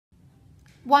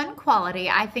One quality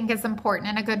I think is important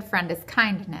in a good friend is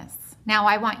kindness. Now,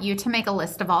 I want you to make a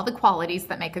list of all the qualities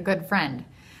that make a good friend.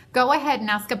 Go ahead and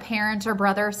ask a parent or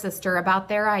brother or sister about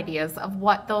their ideas of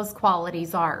what those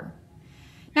qualities are.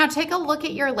 Now, take a look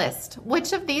at your list.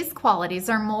 Which of these qualities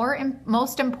are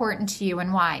most important to you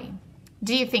and why?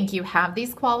 Do you think you have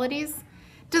these qualities?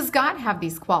 Does God have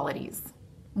these qualities?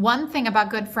 One thing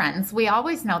about good friends, we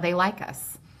always know they like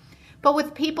us. But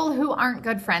with people who aren't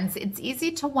good friends, it's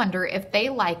easy to wonder if they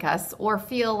like us or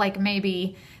feel like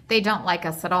maybe they don't like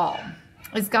us at all.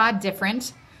 Is God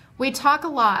different? We talk a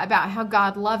lot about how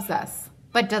God loves us,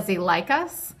 but does he like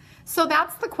us? So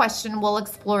that's the question we'll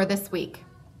explore this week.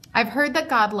 I've heard that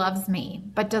God loves me,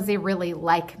 but does he really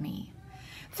like me?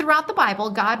 Throughout the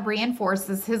Bible, God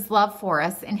reinforces his love for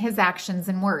us in his actions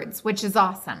and words, which is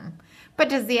awesome. But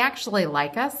does he actually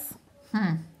like us?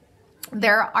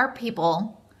 There are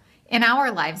people in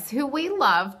our lives who we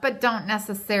love but don't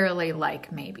necessarily like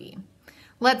maybe.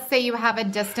 Let's say you have a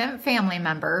distant family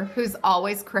member who's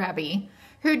always crabby,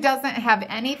 who doesn't have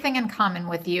anything in common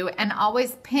with you and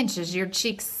always pinches your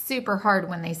cheeks super hard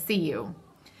when they see you.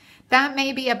 That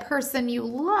may be a person you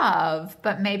love,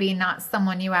 but maybe not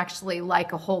someone you actually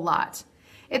like a whole lot.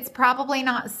 It's probably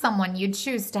not someone you'd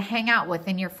choose to hang out with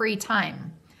in your free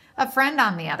time. A friend,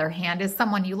 on the other hand, is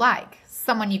someone you like,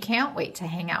 someone you can't wait to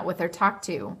hang out with or talk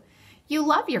to. You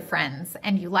love your friends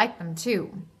and you like them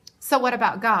too. So what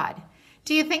about God?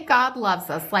 Do you think God loves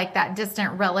us like that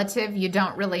distant relative you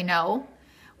don't really know?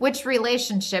 Which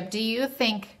relationship do you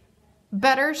think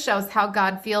better shows how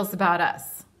God feels about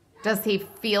us? Does he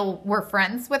feel we're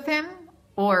friends with him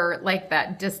or like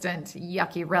that distant,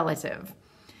 yucky relative?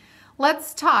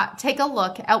 Let's take a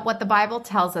look at what the Bible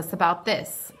tells us about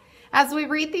this. As we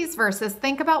read these verses,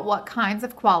 think about what kinds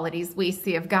of qualities we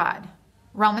see of God.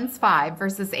 Romans 5,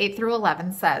 verses 8 through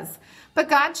 11 says, "But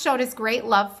God showed his great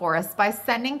love for us by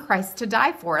sending Christ to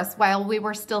die for us while we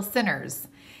were still sinners.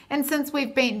 And since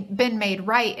we've been made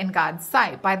right in God's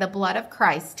sight by the blood of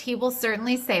Christ, he will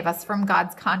certainly save us from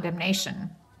God's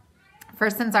condemnation. For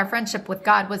since our friendship with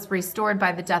God was restored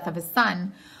by the death of his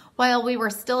Son, while we were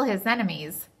still his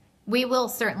enemies, we will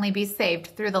certainly be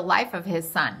saved through the life of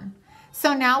his Son.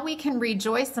 So now we can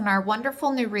rejoice in our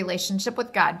wonderful new relationship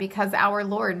with God because our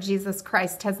Lord Jesus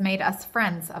Christ has made us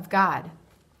friends of God."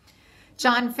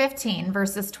 John 15,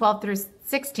 verses 12 through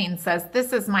 16 says,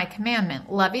 "This is my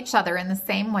commandment, love each other in the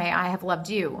same way I have loved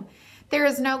you. There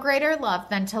is no greater love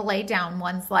than to lay down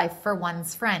one's life for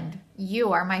one's friend.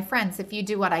 You are my friends if you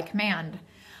do what I command.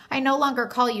 I no longer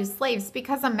call you slaves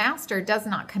because a master does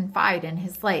not confide in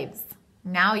his slaves.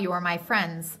 Now you are my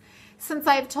friends, since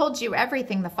I have told you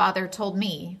everything the Father told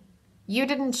me. You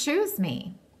didn't choose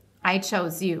me. I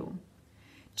chose you."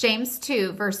 James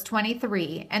 2, verse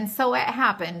 23, "And so it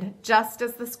happened, just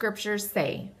as the scriptures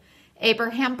say.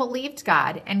 Abraham believed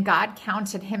God, and God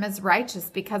counted him as righteous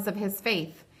because of his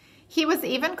faith. He was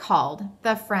even called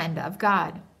the friend of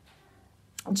God."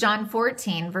 John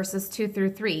 14, verses 2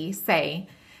 through 3 say,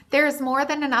 "There is more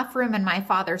than enough room in my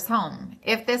Father's home.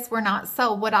 If this were not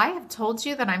so, would I have told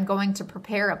you that I'm going to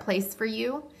prepare a place for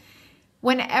you?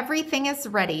 When everything is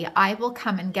ready, I will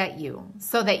come and get you,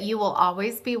 so that you will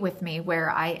always be with me where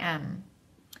I am."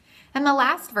 And the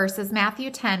last verse is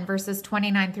Matthew 10, verses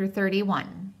 29 through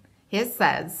 31. It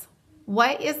says,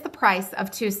 "What is the price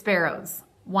of 2 sparrows?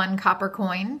 1 copper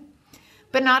coin?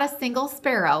 But not a single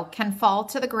sparrow can fall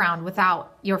to the ground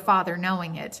without your Father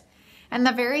knowing it. And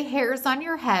the very hairs on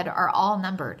your head are all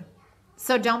numbered.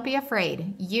 So don't be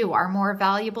afraid. You are more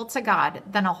valuable to God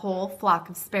than a whole flock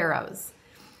of sparrows."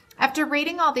 After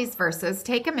reading all these verses,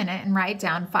 take a minute and write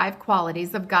down 5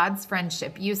 qualities of God's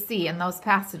friendship you see in those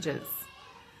passages.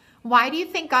 Why do you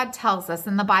think God tells us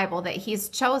in the Bible that he's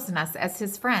chosen us as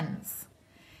his friends?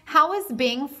 How is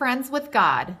being friends with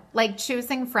God like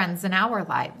choosing friends in our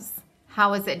lives?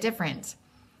 How is it different?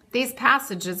 These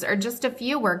passages are just a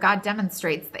few where God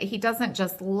demonstrates that he doesn't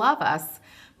just love us,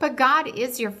 but God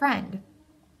is your friend,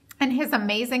 and his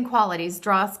amazing qualities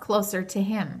draw us closer to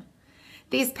him.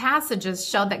 These passages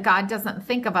show that God doesn't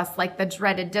think of us like the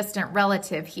dreaded distant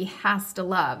relative he has to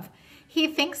love. He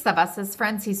thinks of us as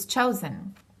friends he's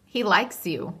chosen. He likes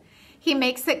you. He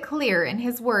makes it clear in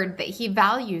his word that he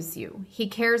values you, he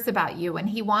cares about you, and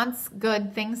he wants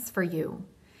good things for you.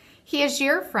 He is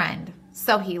your friend,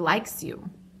 so he likes you.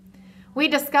 We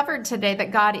discovered today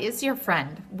that God is your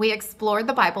friend. We explored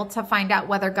the Bible to find out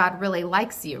whether God really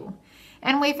likes you.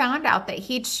 And we found out that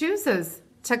he chooses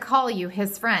to call you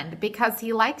his friend because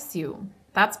he likes you.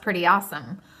 That's pretty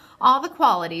awesome. All the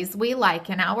qualities we like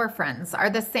in our friends are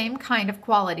the same kind of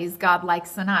qualities God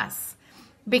likes in us,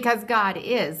 because God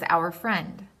is our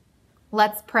friend.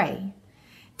 Let's pray.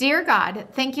 Dear God,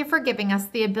 thank you for giving us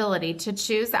the ability to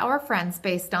choose our friends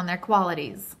based on their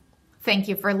qualities. Thank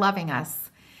you for loving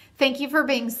us. Thank you for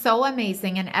being so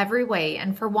amazing in every way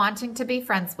and for wanting to be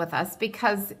friends with us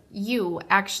because you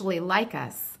actually like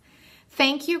us.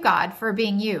 Thank you, God, for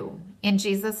being you. In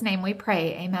Jesus' name we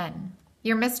pray, amen.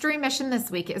 Your mystery mission this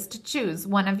week is to choose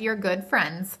one of your good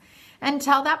friends and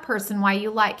tell that person why you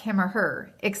like him or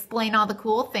her. Explain all the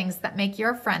cool things that make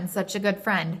your friend such a good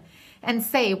friend and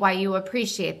say why you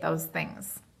appreciate those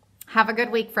things. Have a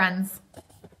good week, friends.